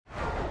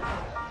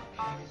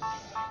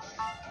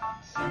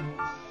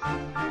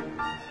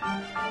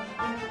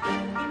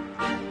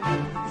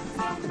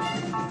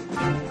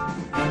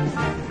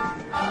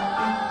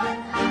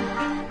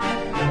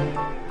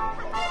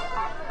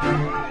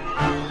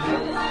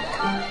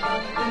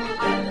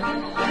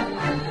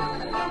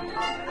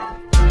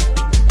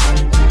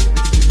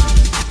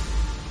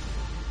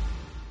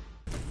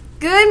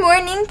Good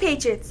morning,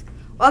 Patriots.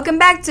 Welcome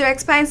back to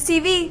Rex Pines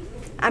TV.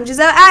 I'm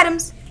Giselle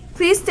Adams.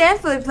 Please stand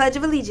for the Pledge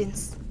of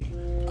Allegiance.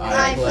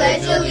 I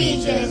pledge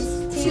allegiance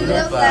to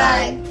the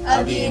flag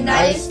of the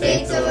United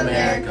States of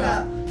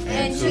America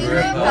and to the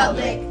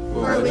republic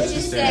for which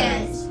it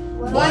stands,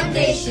 one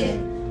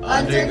nation,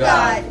 under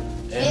God,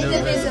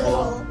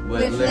 indivisible,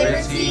 with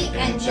liberty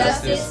and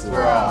justice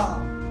for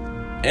all.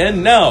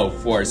 And now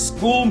for our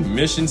school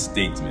mission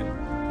statement.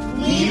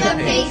 We the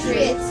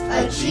Patriots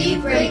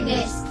achieve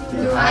greatness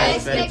through high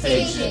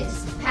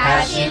expectations,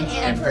 passion,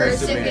 and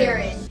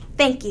perseverance.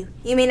 Thank you.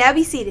 You may now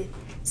be seated.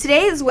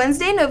 Today is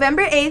Wednesday,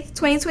 November 8th,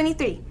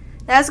 2023.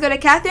 Now let's go to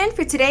Catherine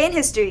for Today in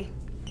History.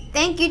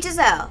 Thank you,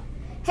 Giselle.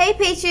 Hey,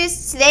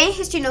 Patriots. Today in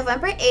history,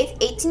 November 8th,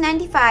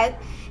 1895,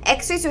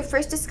 X-rays were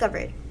first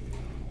discovered.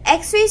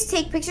 X-rays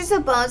take pictures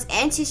of bones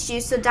and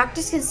tissues so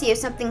doctors can see if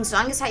something's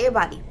wrong inside your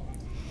body.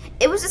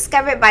 It was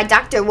discovered by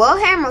Dr.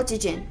 Wilhelm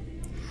Roentgen.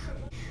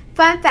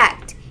 Fun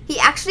fact, he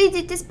actually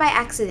did this by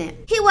accident.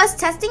 He was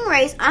testing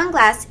rays on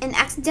glass and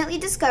accidentally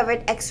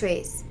discovered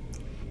X-rays.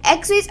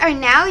 X-rays are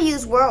now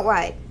used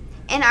worldwide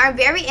and are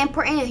very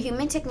important in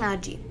human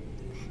technology.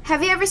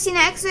 Have you ever seen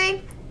an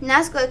X-ray? Now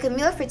let's go to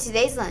Camila for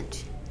today's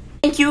lunch.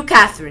 Thank you,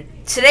 Catherine.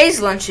 Today's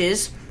lunch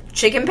is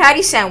chicken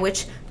patty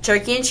sandwich,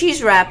 turkey and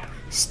cheese wrap,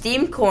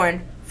 steamed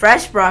corn,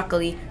 fresh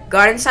broccoli,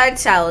 garden side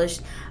salad,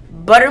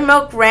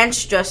 buttermilk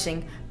ranch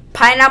dressing,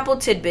 pineapple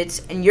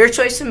tidbits, and your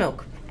choice of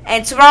milk.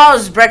 And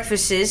tomorrow's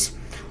breakfast is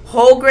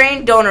whole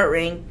grain donut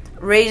ring,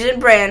 raisin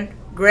bran,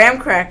 graham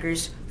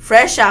crackers,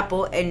 fresh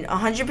apple, and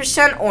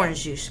 100%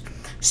 orange juice.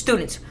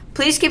 Students,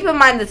 please keep in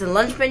mind that the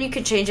lunch menu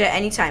can change at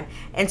any time,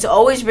 and to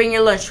always bring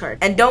your lunch card.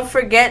 And don't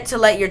forget to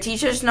let your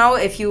teachers know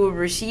if you were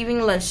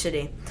receiving lunch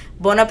today.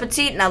 Bon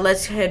appetit. Now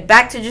let's head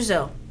back to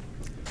Giselle.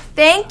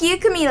 Thank you,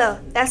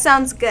 Camilo. That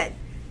sounds good.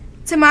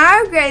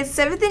 Tomorrow, grades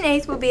 7th and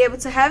 8th will be able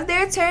to have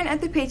their turn at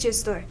the Patriot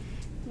store.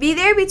 Be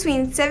there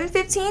between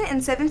 7:15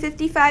 and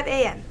 7:55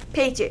 a.m.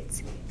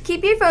 Patriots,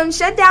 keep your phones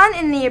shut down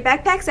and in your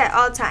backpacks at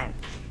all times.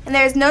 And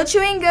there is no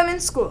chewing gum in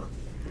school.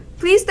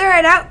 Please throw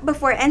it out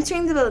before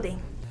entering the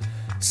building.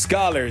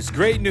 Scholars,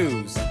 great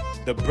news.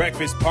 The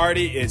breakfast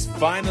party is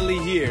finally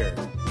here.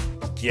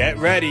 Get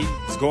ready.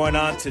 It's going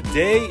on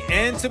today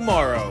and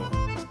tomorrow.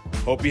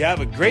 Hope you have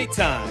a great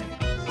time.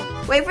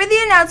 Wait for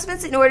the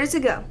announcements in order to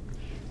go.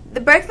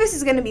 The breakfast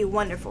is going to be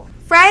wonderful.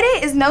 Friday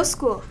is no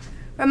school.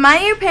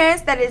 Remind your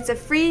parents that it's a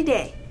free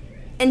day.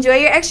 Enjoy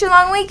your extra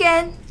long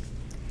weekend.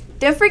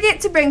 Don't forget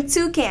to bring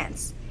 2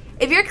 cans.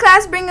 If your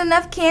class brings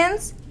enough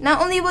cans,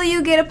 not only will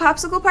you get a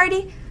popsicle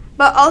party,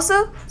 but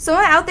also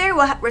someone out there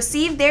will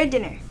receive their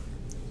dinner.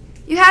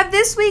 You have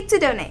this week to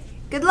donate.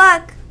 Good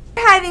luck.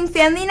 We're having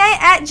family night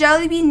at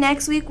Jollibee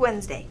next week,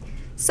 Wednesday.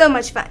 So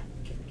much fun.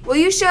 Will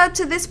you show up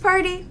to this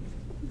party?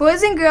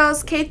 Boys and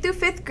girls K through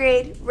 5th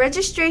grade,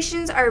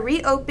 registrations are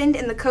reopened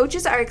and the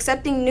coaches are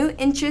accepting new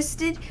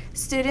interested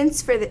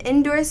students for the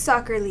Indoor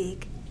Soccer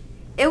League.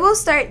 It will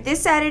start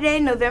this Saturday,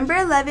 November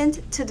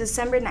 11th to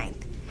December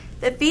 9th.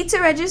 The fee to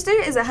register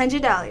is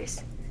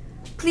 $100.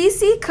 Please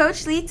see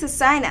Coach Lee to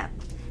sign up.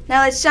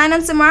 Now let's shine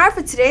on tomorrow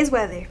for today's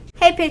weather.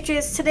 Hey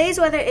Patriots, today's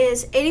weather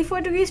is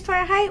 84 degrees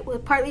Fahrenheit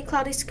with partly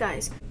cloudy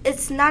skies.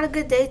 It's not a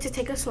good day to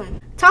take a swim.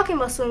 Talking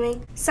about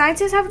swimming,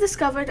 scientists have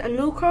discovered a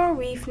new coral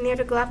reef near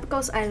the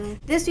Galapagos Island.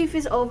 This reef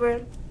is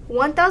over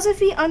 1,000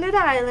 feet under the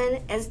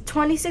island and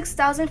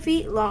 26,000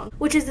 feet long,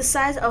 which is the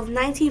size of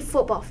 19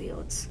 football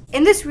fields.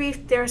 In this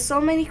reef, there are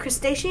so many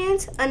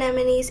crustaceans,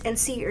 anemones, and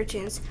sea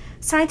urchins.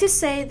 Scientists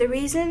say the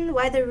reason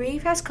why the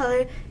reef has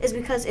color is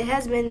because it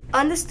has been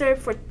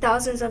undisturbed for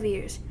thousands of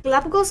years.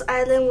 Galapagos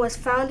Island was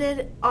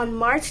founded on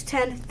March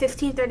 10,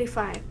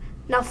 1535.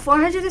 Now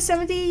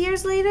 470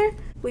 years later,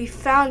 we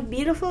found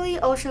beautifully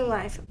ocean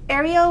life.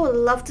 Ariel would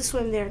love to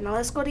swim there. Now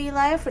let's go to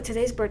Elia for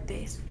today's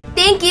birthdays.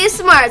 Thank you,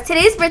 Smart.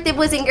 Today's birthday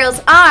boys and girls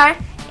are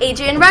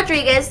Adrian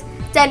Rodriguez,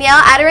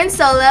 Danielle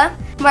Adaransola,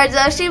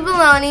 Marjoshi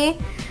Bologna,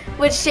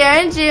 with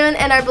Sharon June,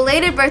 and our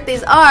belated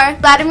birthdays are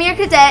Vladimir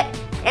Cadet,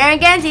 Aaron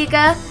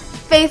Gandica,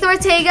 Faith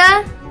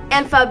Ortega,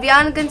 and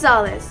Fabian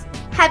Gonzalez.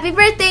 Happy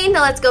birthday.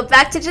 Now let's go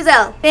back to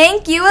Giselle.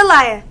 Thank you,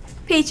 Elia.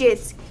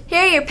 Patriots,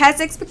 here are your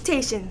past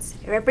expectations.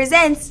 It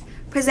represents: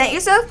 present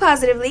yourself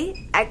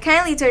positively, act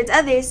kindly towards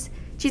others,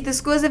 treat the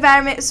school's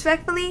environment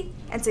respectfully,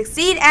 and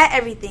succeed at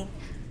everything.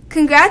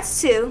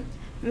 Congrats to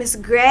Miss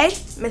Gregg,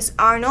 Miss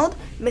Arnold,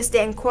 Miss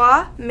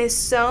Danquois, Miss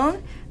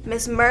Sohn,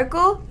 Miss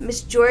Merkel,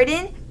 Miss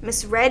Jordan,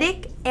 Miss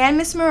Reddick, and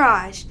Miss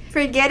Mirage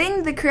for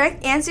getting the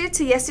correct answer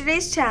to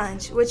yesterday's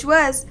challenge, which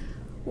was,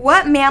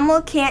 what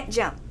mammal can't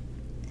jump?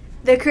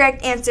 The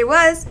correct answer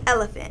was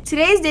elephant.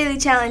 Today's daily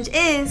challenge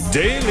is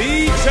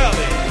Daily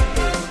Challenge.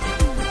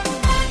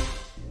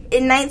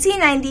 In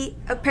 1990,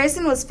 a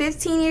person was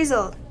 15 years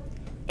old.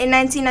 In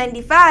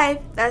 1995,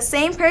 that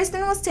same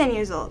person was 10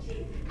 years old.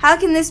 How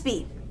can this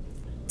be?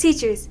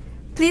 Teachers,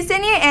 please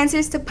send your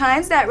answers to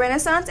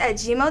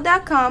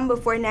pines.renaissance@gmail.com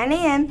before 9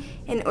 a.m.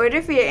 in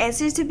order for your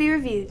answers to be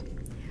reviewed.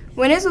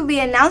 Winners will be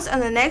announced on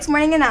the next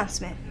morning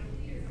announcement.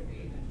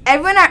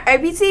 Everyone at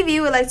RPTV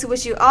would like to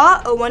wish you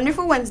all a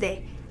wonderful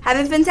Wednesday. Have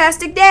a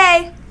fantastic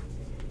day!